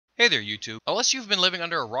Hey there, YouTube. Unless you've been living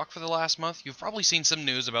under a rock for the last month, you've probably seen some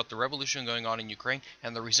news about the revolution going on in Ukraine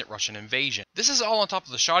and the recent Russian invasion. This is all on top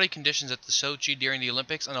of the shoddy conditions at the Sochi during the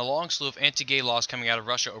Olympics and a long slew of anti-gay laws coming out of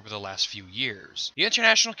Russia over the last few years. The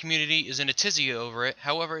international community is in a tizzy over it,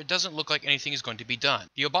 however, it doesn't look like anything is going to be done.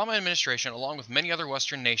 The Obama administration, along with many other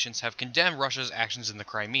Western nations, have condemned Russia's actions in the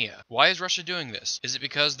Crimea. Why is Russia doing this? Is it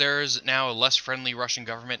because there is now a less friendly Russian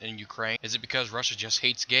government in Ukraine? Is it because Russia just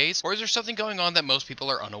hates gays? Or is there something going on that most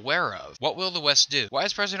people are unaware of? What will the West do? Why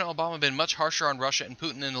has President Obama been much harsher on Russia and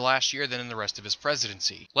Putin in the last year than in the rest of his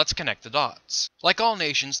presidency? Let's connect the dots. Like all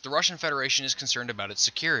nations, the Russian Federation is concerned about its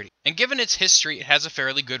security. And given its history, it has a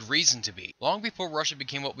fairly good reason to be. Long before Russia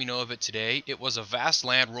became what we know of it today, it was a vast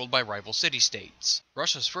land ruled by rival city-states.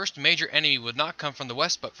 Russia's first major enemy would not come from the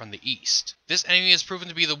west but from the east. This enemy has proven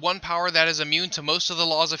to be the one power that is immune to most of the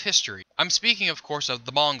laws of history. I'm speaking, of course, of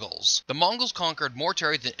the Mongols. The Mongols conquered more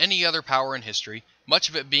territory than any other power in history, much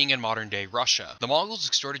of it being in modern-day Russia. The Mongols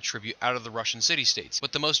extorted tribute out of the Russian city-states,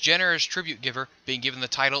 with the most generous tribute giver being given the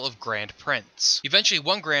title of Grand Prince. Eventually,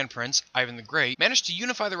 one Grand Prince, Ivan the Great, managed to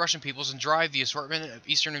unify the Russian peoples and drive the assortment of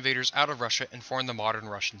Eastern invaders out of Russia and form the modern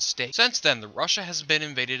Russian state. Since then, Russia has been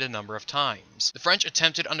invaded a number of times. The French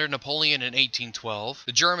attempted under Napoleon in 1812,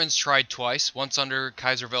 the Germans tried twice, once under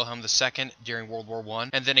Kaiser Wilhelm II during World War I,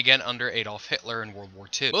 and then again under Adolf Hitler in World War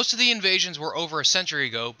II. Most of the invasions were over a century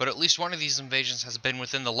ago, but at least one of these invasions has been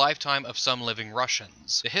within the lifetime of some living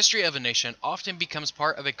Russians. The history of a nation often becomes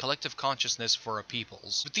part of a collective consciousness for a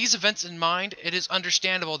peoples. With these events in mind, it is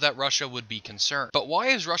understandable that Russia would be concerned. But why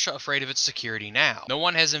is Russia afraid of its security now? No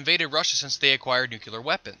one has invaded Russia since they acquired nuclear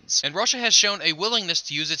weapons, and Russia has shown a willingness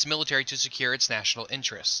to use its military to secure its national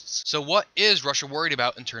interests. So what is Russia worried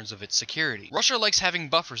about in terms of its security? Russia likes having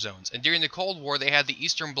buffer zones, and during the Cold War they had the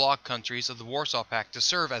Eastern Bloc countries of the Warsaw Pact to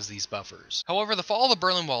serve as these buffers. However, the fall of the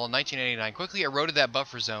Berlin Wall in 1989 quickly eroded that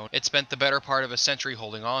buffer zone it spent the better part of a century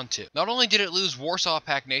holding on to. Not only did it lose Warsaw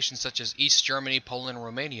Pact nations such as East Germany, Poland, and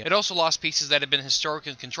Romania, it also lost pieces that had been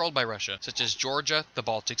historically controlled by Russia, such as Georgia, the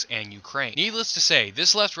Baltics, and Ukraine. Needless to say,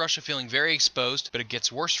 this left Russia feeling very exposed, but it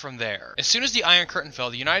gets worse from there. As soon as the Iron Curtain fell,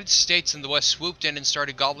 the United States and the West swooped in and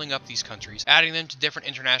started gobbling up these countries, adding them to different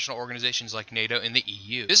international organizations like NATO and the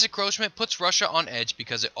EU. This encroachment puts Russia on edge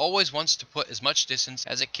because it always wants to put as much distance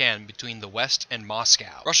as it can between the West and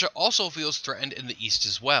Moscow. Russia also feels threatened in the East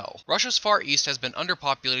as well. Russia's Far East has been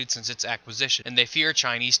underpopulated since its acquisition, and they fear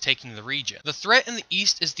Chinese taking the region. The threat in the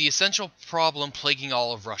East is the essential problem plaguing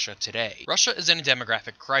all of Russia today. Russia is in a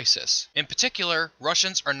demographic crisis. In particular,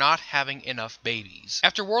 Russians are not having enough babies.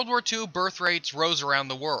 After World War II, birth rates rose around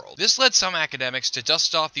the world. This led some academics to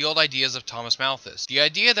dust off the old ideas of Thomas Malthus, the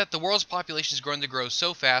idea that the world's population is going to grow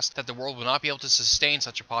so fast that the world will not be able to sustain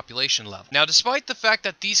such a population level. Now, despite the fact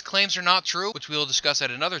that these claims are not true, which we will discuss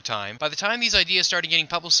at another time, by the time these ideas started getting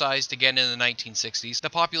publicized again in the 1960s, the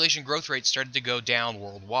population growth rate started to go down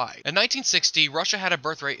worldwide. In 1960, Russia had a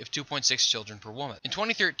birth rate of 2.6 children per woman. In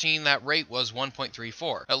 2013, that rate was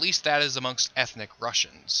 1.34. At least that is amongst ethnic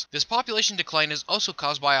Russians. This population decline is also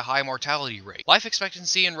caused by a high mortality rate. Life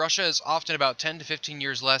expectancy in Russia is often about 10 to 15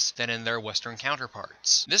 years less than in their Western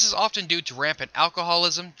counterparts. This is often due to rampant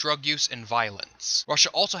alcoholism, drug use, and violence. Russia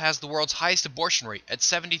also has the world's highest abortion rate at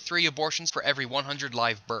 73 abortions for every 100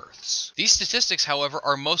 live births. These statistics, however,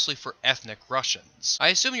 are mostly for ethnic Russians. I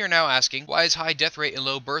assume you're now asking, why is high death rate and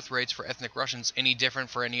low birth rates for ethnic Russians any different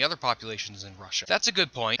for any other populations in Russia? That's a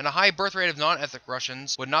good point, and a high birth rate of non-ethnic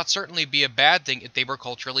Russians would not certainly be a bad thing if they were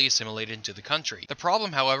culturally assimilated into the country. The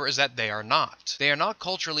problem, however, is that they are not. They are not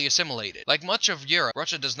culturally assimilated. Like much of Europe,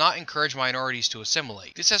 Russia does not encourage minorities to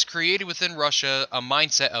assimilate. This has created within Russia a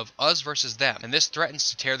mindset of us versus them, and this threatens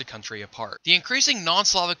to tear the country apart. The increasing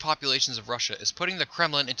non-Slavic populations of Russia is putting the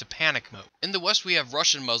Kremlin into panic mode. In the West, we have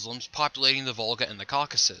Russian Muslims populating the Volga and the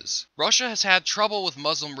Caucasus. Russia has had trouble with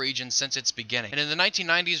Muslim regions since its beginning, and in the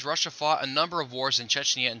 1990s, Russia fought a number of wars in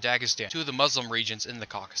Chechnya and Dagestan, two of the Muslim regions in the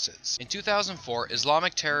Caucasus. In 2004,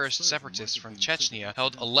 Islamic terrorist separatists from Chechnya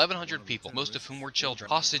held 1,100 people, most of whom were children,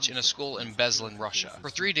 hostage in a school in Beslan, Russia. For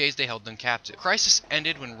 3 days, they held them captive. The crisis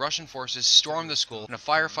ended when Russian forces stormed the school, and a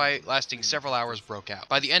firefight lasting several hours broke out.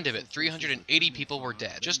 By the end of it, 380 people were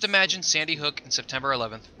dead. Just imagine Sandy Hook and September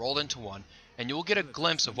 11th rolled into one, and you will get a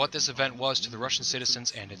glimpse of what this event was to the Russian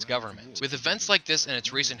citizens and its government. With events like this in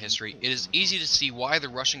its recent history, it is easy to see why the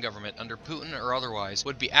Russian government, under Putin or otherwise,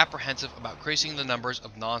 would be apprehensive about increasing the numbers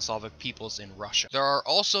of non-Slavic peoples in Russia. There are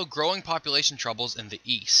also growing population troubles in the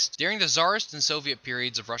East. During the Tsarist and Soviet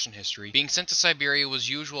periods of Russian history, being sent to Siberia was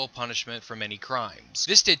usual punishment for many crimes.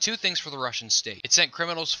 This did two things for the Russian state. It sent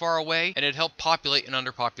criminals far away, and it helped populate an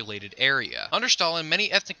underpopulated area. Under Stalin,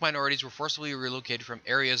 many ethnic minorities were forcibly relocated from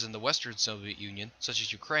areas in the Western Soviet Soviet Union, such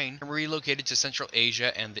as Ukraine, and relocated to Central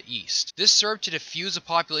Asia and the East. This served to defuse a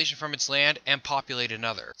population from its land and populate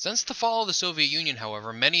another. Since the fall of the Soviet Union,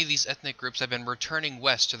 however, many of these ethnic groups have been returning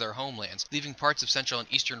west to their homelands, leaving parts of Central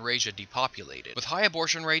and Eastern Asia depopulated. With high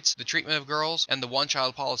abortion rates, the treatment of girls, and the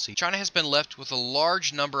one-child policy, China has been left with a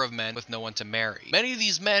large number of men with no one to marry. Many of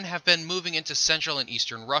these men have been moving into Central and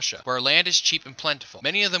Eastern Russia, where land is cheap and plentiful.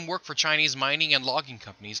 Many of them work for Chinese mining and logging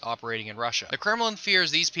companies operating in Russia. The Kremlin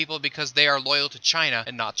fears these people because they are loyal to China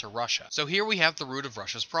and not to Russia. So here we have the root of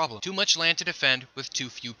Russia's problem. Too much land to defend with too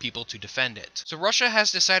few people to defend it. So Russia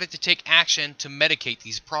has decided to take action to medicate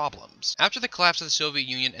these problems. After the collapse of the Soviet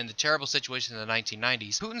Union and the terrible situation in the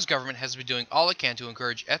 1990s, Putin's government has been doing all it can to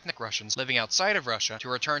encourage ethnic Russians living outside of Russia to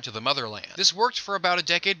return to the motherland. This worked for about a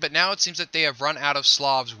decade, but now it seems that they have run out of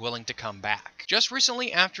Slavs willing to come back. Just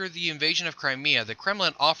recently, after the invasion of Crimea, the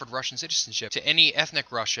Kremlin offered Russian citizenship to any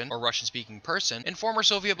ethnic Russian or Russian-speaking person in former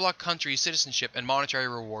Soviet bloc countries citizenship and monetary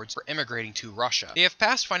rewards for immigrating to Russia. They have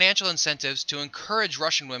passed financial incentives to encourage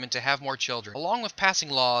Russian women to have more children, along with passing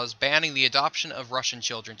laws banning the adoption of Russian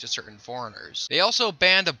children to certain foreigners. They also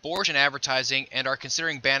banned abortion advertising and are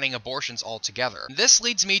considering banning abortions altogether. This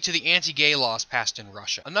leads me to the anti-gay laws passed in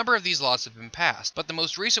Russia. A number of these laws have been passed, but the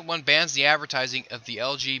most recent one bans the advertising of the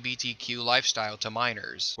LGBTQ lifestyle to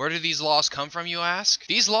minors. Where do these laws come from, you ask?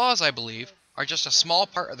 These laws, I believe, are just a small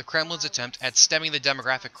part of the Kremlin's attempt at stemming the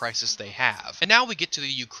demographic crisis they have. And now we get to the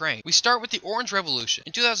Ukraine. We start with the Orange Revolution.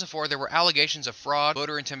 In 2004, there were allegations of fraud,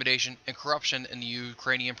 voter intimidation, and corruption in the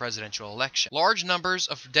Ukrainian presidential election. Large numbers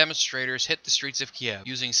of demonstrators hit the streets of Kiev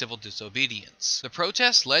using civil disobedience. The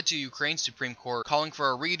protests led to Ukraine's Supreme Court calling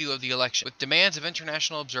for a redo of the election, with demands of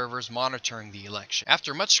international observers monitoring the election.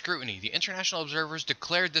 After much scrutiny, the international observers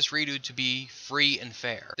declared this redo to be free and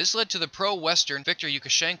fair. This led to the pro-Western Viktor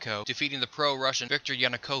Yushchenko defeating the pro-Russian Viktor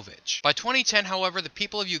Yanukovych. By 2010, however, the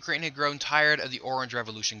people of Ukraine had grown tired of the Orange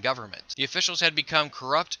Revolution government. The officials had become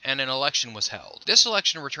corrupt and an election was held. This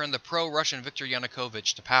election returned the pro-Russian Viktor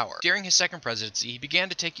Yanukovych to power. During his second presidency, he began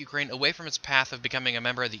to take Ukraine away from its path of becoming a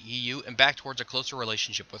member of the EU and back towards a closer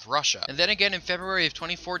relationship with Russia. And then again in February of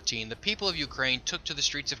 2014, the people of Ukraine took to the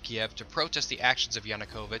streets of Kiev to protest the actions of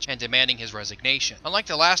Yanukovych and demanding his resignation. Unlike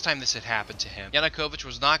the last time this had happened to him, Yanukovych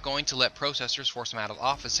was not going to let protesters force him out of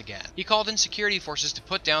office again. He called in security forces to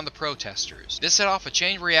put down the protesters. This set off a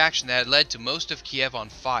chain reaction that had led to most of Kiev on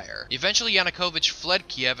fire. Eventually, Yanukovych fled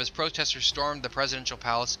Kiev as protesters stormed the presidential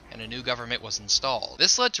palace and a new government was installed.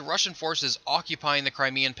 This led to Russian forces occupying the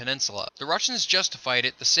Crimean Peninsula. The Russians justified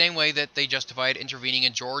it the same way that they justified intervening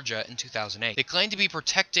in Georgia in 2008. They claimed to be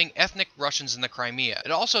protecting ethnic Russians in the Crimea.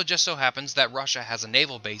 It also just so happens that Russia has a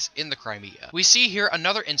naval base in the Crimea. We see here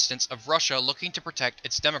another instance of Russia looking to protect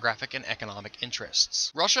its demographic and economic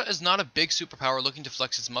interests. Russia is not a big superpower looking to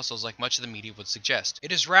flex its muscles like much of the media would suggest.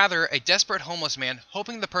 It is rather a desperate homeless man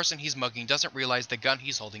hoping the person he's mugging doesn't realize the gun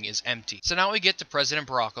he's holding is empty. So now we get to President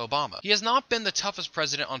Barack Obama. He has not been the toughest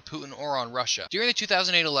president on Putin or on Russia. During the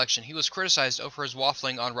 2008 election, he was criticized over his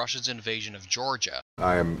waffling on Russia's invasion of Georgia.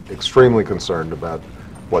 I am extremely concerned about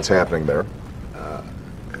what's happening there.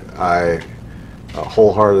 I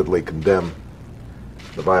wholeheartedly condemn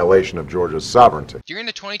the violation of Georgia's sovereignty. During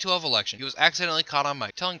the 2012 election, he was accidentally caught on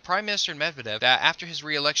mic telling Prime Minister Medvedev that after his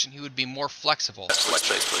re-election he would be more flexible. After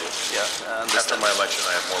my election,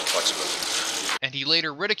 I have more flexibility. And he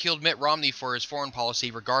later ridiculed Mitt Romney for his foreign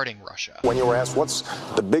policy regarding Russia. When you were asked what's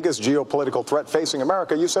the biggest geopolitical threat facing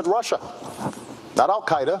America, you said Russia. Not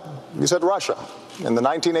Al-Qaeda, you said Russia. In the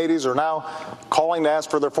 1980s are now calling to ask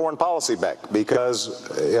for their foreign policy back because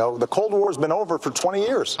the Cold War has been over for 20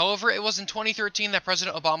 years. However, it was in 2013 that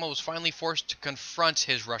President Obama was finally forced to confront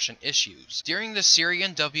his Russian issues. During the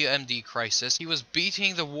Syrian WMD crisis, he was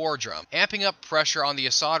beating the war drum, amping up pressure on the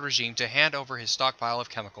Assad regime to hand over his stockpile of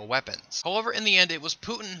chemical weapons. However, in the end, it was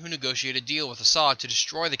Putin who negotiated a deal with Assad to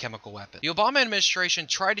destroy the chemical weapon. The Obama administration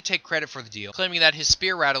tried to take credit for the deal, claiming that his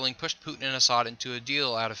spear rattling pushed Putin and Assad into a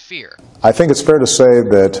deal out of fear. I think it's fair to say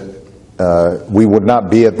that we would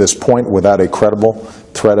not be at this point without a credible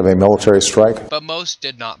threat of a military strike. But most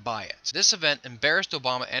did not buy it. This event embarrassed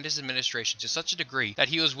Obama and his administration to such a degree that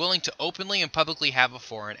he was willing to openly and publicly have a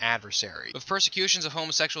foreign adversary. With persecutions of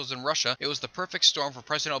homosexuals in Russia, it was the perfect storm for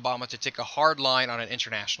President Obama to take a hard line on an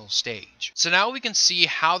international stage. So now we can see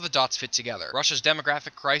how the dots fit together. Russia's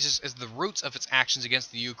demographic crisis is the roots of its actions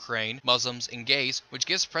against the Ukraine, Muslims, and gays, which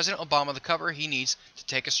gives President Obama the cover he needs to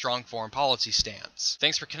take a strong foreign policy stance.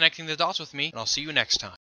 Thanks for connecting the dots with me, and I'll see you next time.